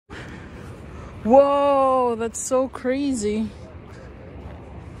Whoa, that's so crazy.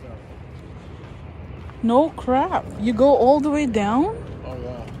 No crap. You go all the way down? Oh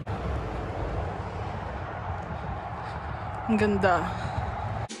yeah. Ang ganda.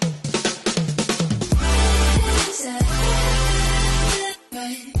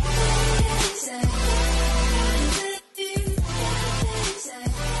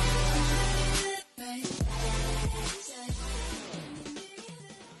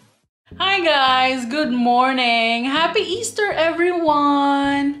 Hi guys! Good morning! Happy Easter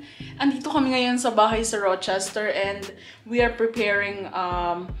everyone! Andito kami ngayon sa bahay sa Rochester and we are preparing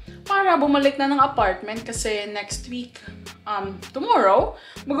para bumalik na ng apartment kasi next week, tomorrow,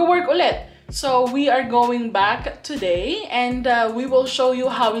 mag-work ulit. So we are going back today and we will show you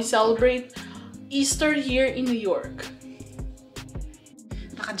how we celebrate Easter here in New York.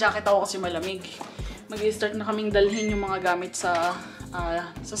 Naka-jacket ako kasi malamig. Mag-start na kaming dalhin yung mga gamit sa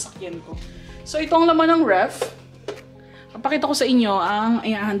sasakyan ko. So ito ang laman ng ref. Papakita ko sa inyo ang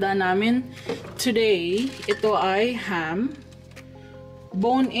ihahanda namin today. Ito ay ham,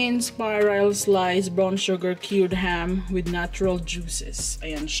 bone-in spiral slice brown sugar cured ham with natural juices.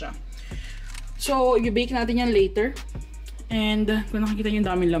 Ayan siya. So i-bake natin yan later. And kung nakikita nyo,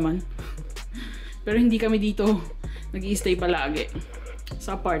 daming laman. Pero hindi kami dito nag-i-stay palagi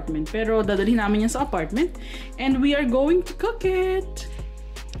sa apartment. Pero dadalhin namin yan sa apartment. And we are going to cook it.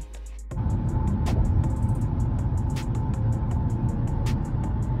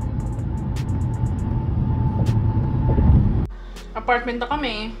 Apartment na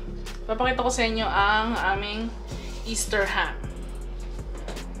kami. Papakita ko sa inyo ang aming Easter ham.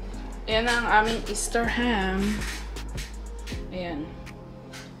 Ayan ang aming Easter ham. Ayan.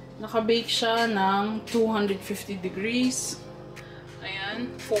 Naka-bake siya ng 250 degrees. Ayan,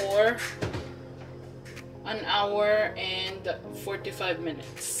 for 1 hour and 45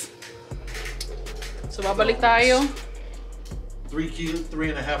 minutes. So, babalik tayo. 3.5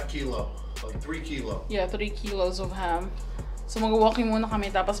 kilo. Like 3 kilo. Yeah, 3 kilos of ham. So, mag-walking muna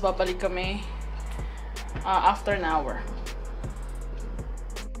kami, tapos babalik kami after an hour.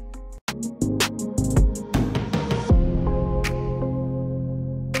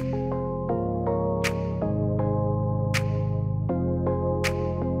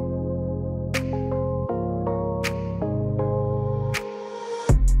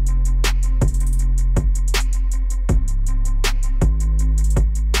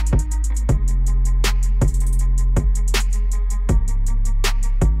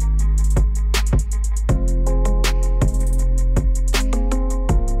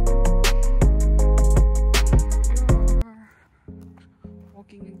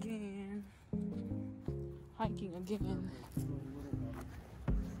 Hiking again.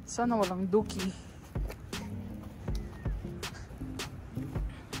 Sana walang duki.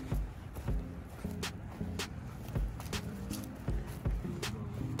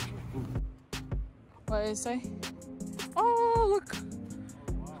 What did I say? Oh, look!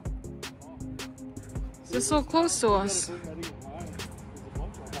 They're so close to us.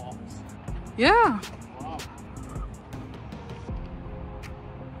 Yeah.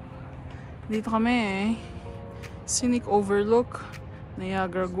 Dito kami eh. Scenic Overlook,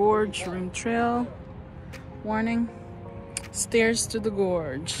 Niagara Gorge, Rim Trail. Warning, stairs to the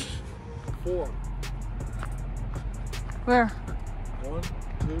gorge. 4. Where? 1,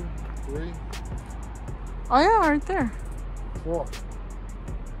 2, 3. Oh yeah, right there. 4.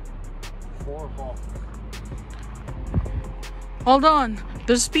 4 ball. Hold on,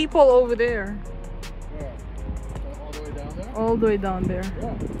 there's people over there. Where? All the way down there? All the way down there.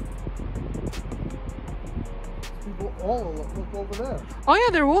 Yeah. People all look over there. Oh yeah,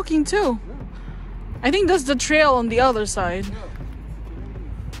 they're walking too. Yeah. I think that's the trail on the other side. Yeah.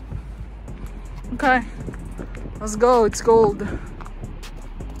 Okay, let's go. It's cold.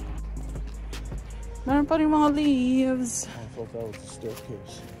 Meron pa rin mga leaves. I thought that was the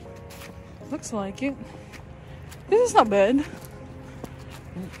staircase. Looks like it. This is not bad.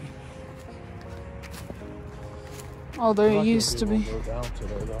 Oh, there used to be. Go down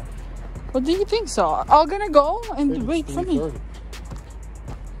today, though. What do you think so? I'm gonna go and wait for me. We're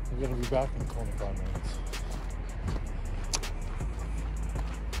gonna be back in 25 minutes.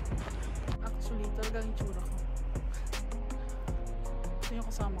 Actually, talagang itsura ko. Ito yung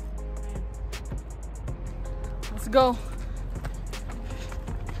kasama ko. Ayan. Let's go.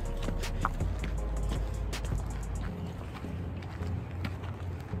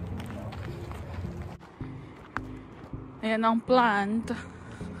 Ayan ang plant.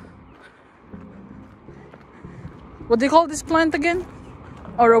 What do you call this plant again?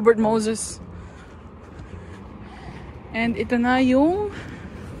 Oh, Robert Moses. And ito na yung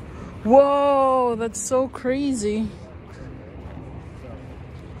Whoa, that's so crazy.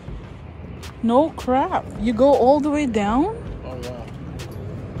 No crap. You go all the way down? Oh yeah.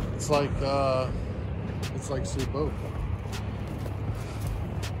 It's like Cebu.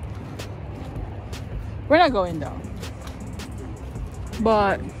 We're not going down.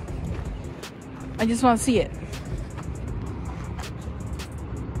 But I just want to see it.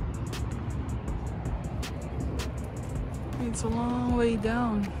 It's a long way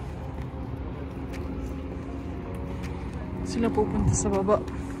down. Sila pupunta sa baba.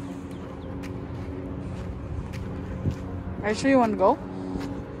 Are you sure you want to go?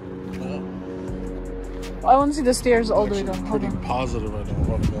 Yeah. I want to see the stairs all the way I'm down. Hold pretty on. positive I don't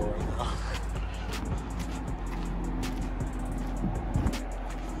want to go right now.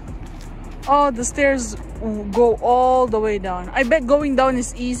 Oh, the stairs go all the way down. I bet going down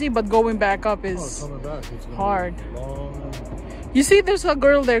is easy, but going back up is Coming back, it's gonna hard. be long. You see, there's a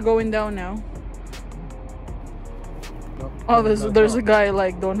girl there going down now. Nope, Oh, coming there's a back up. guy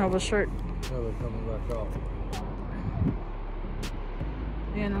like don't have a shirt. Yeah, they're coming back up.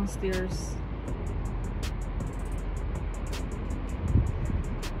 Ayan ang stairs.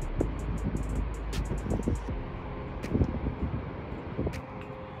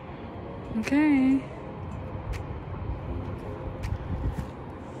 Okay.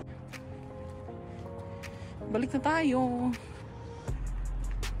 Balik na tayo.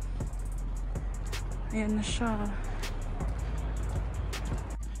 Ayan na siya.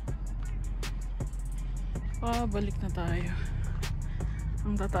 Balik na tayo.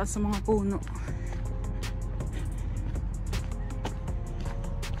 Ang tataas sa mga puno.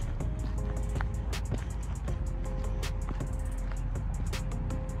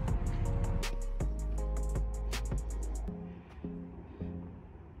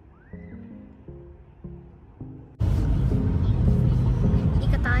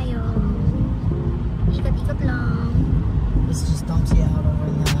 Ikat tayo. Ikat-ikat lang. This just dumps you out over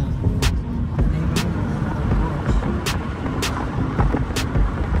the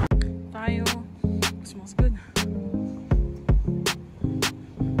Tayo. Smells good.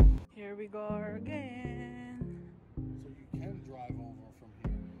 Here we go again. So you can drive over from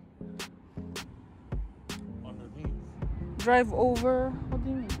here. Underneath. Drive over? What do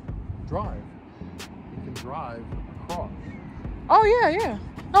you mean? Drive. You can drive across. Oh yeah, yeah.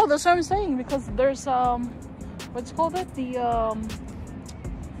 No, that's what I'm saying because there's what's called it? The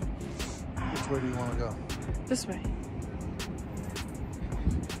Which way do you want to go? this way.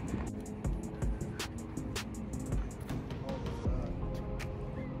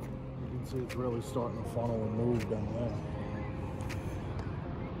 You can see it's really starting to funnel and move down there.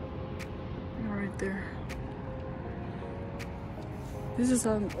 Right there. This is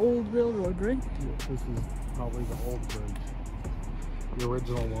an old railroad, right? Yeah, this is probably the old bridge. The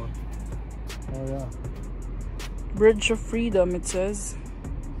original one. Oh yeah. Bridge of Freedom, it says.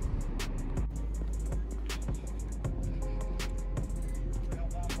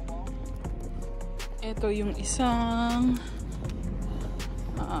 Ito yung isang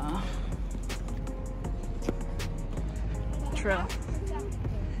trail.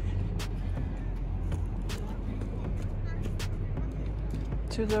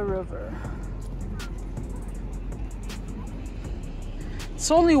 To the river. It's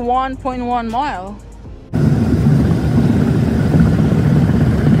only 1.1 mile.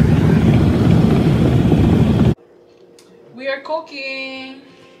 We are cooking.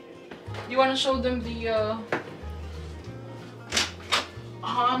 You want to show them the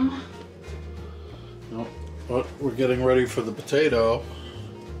ham? No, but we're getting ready for the potato.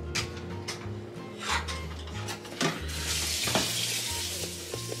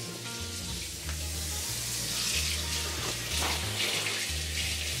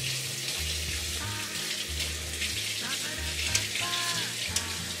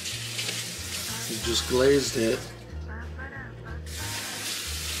 We just glazed it.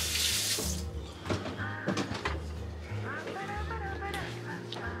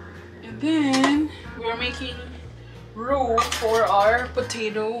 And then we're making roux for our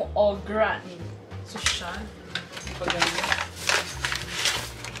potato au gratin. So siya. Pagano.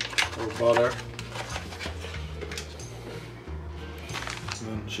 Or butter. And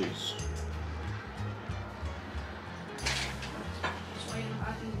then cheese. So ayun ang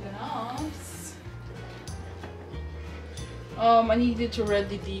ating ganaps. I needed to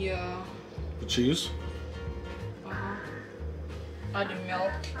ready the cheese? add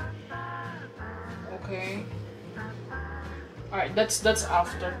milk. Okay. Alright, that's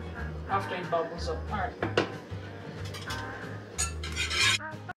after it bubbles up. Alright.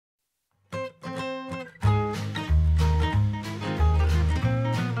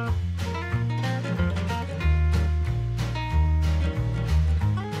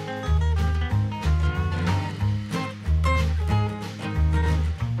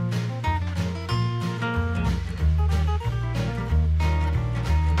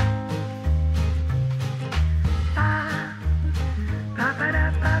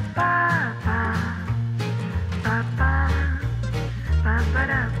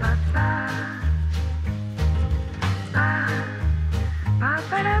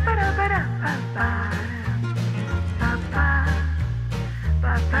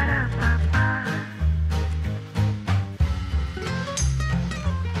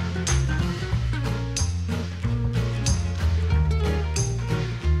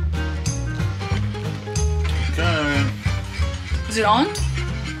 Is it on?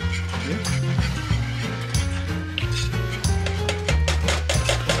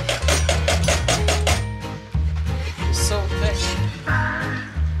 It's so thick.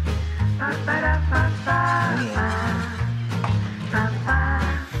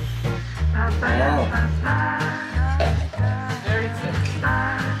 Very thick.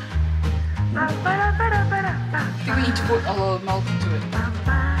 I think we need to put a little milk into it.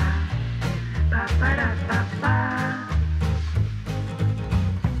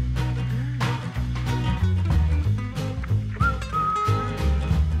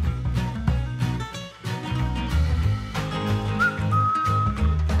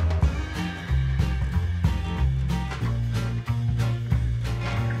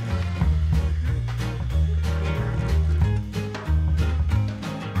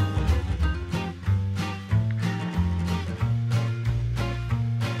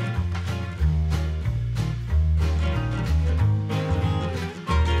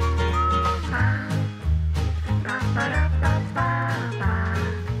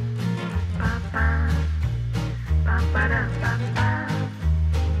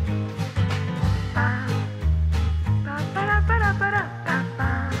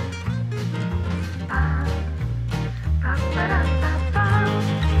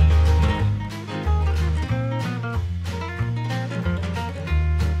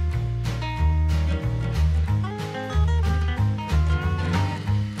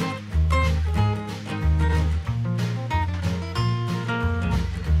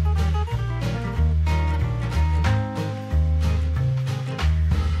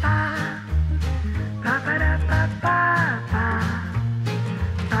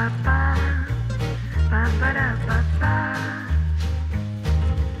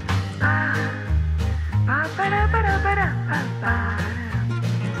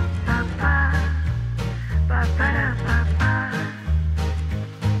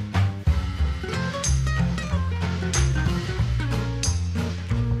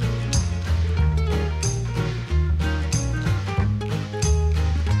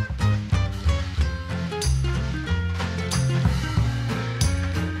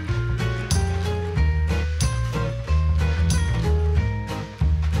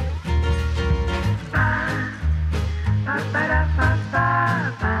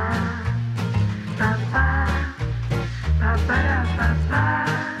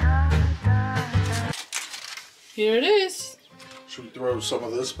 Here it is. Should we throw some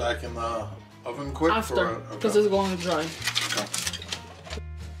of this back in the oven quick? After, because it's going to dry. Okay.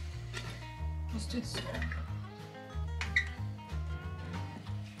 What's this?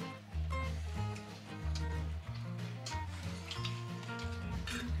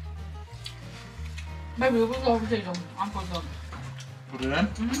 Baby, we'll put the potato. I'm put them. Put it in?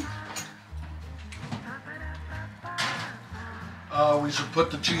 We should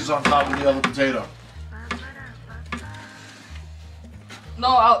put the cheese on top of the other potato.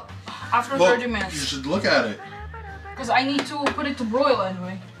 No, after Look, 30 minutes. You should look at it. Because I need to put it to broil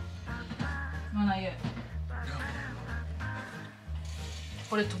anyway. No, not yet.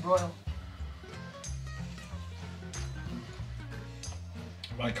 Put it to broil.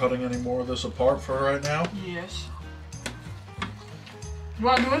 Am I cutting any more of this apart for right now? Yes. You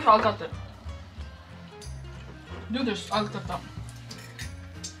want to do it? I'll cut it. Do this, I'll cut that.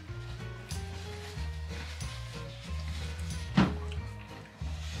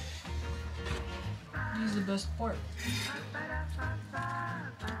 This is the best part.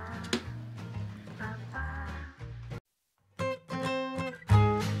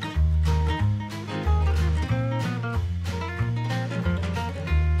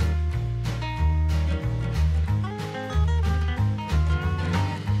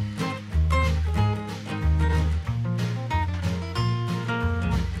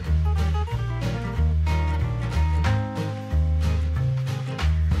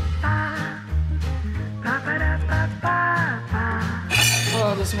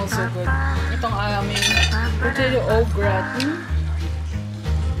 Oh, this smells so good. Itong aming potato au gratin.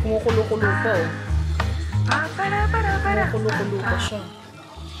 Kumukulo-kulo pa oh. Kumukulo-kulo pa siya.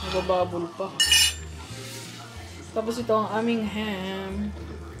 Nabababol pa. Tapos ito ang aming ham.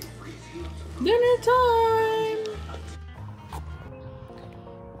 Dinner time!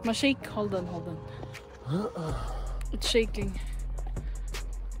 Ma-shake. Hold on, hold on. It's shaking.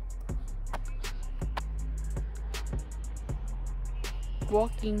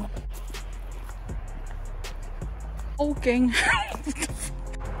 walking. Okay.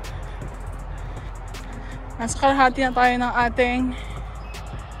 Nasa kalahati na tayo ng ating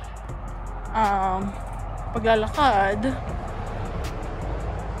paglalakad.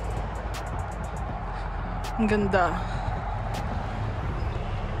 Ang ganda.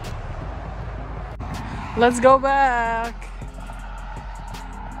 Let's go back.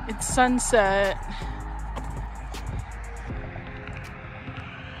 It's sunset.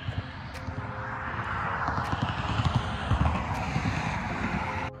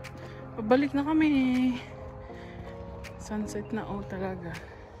 Pabalik na kami. Sunset na talaga.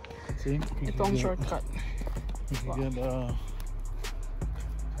 See? Ito ang shortcut. You can get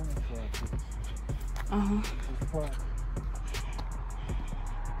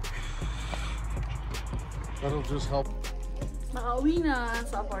that'll just help. Nakauwi na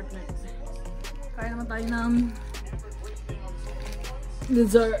sa apartment. Kaya naman tayo ng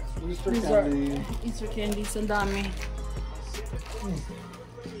dessert. Easter candy. Easter candies. Ang dami.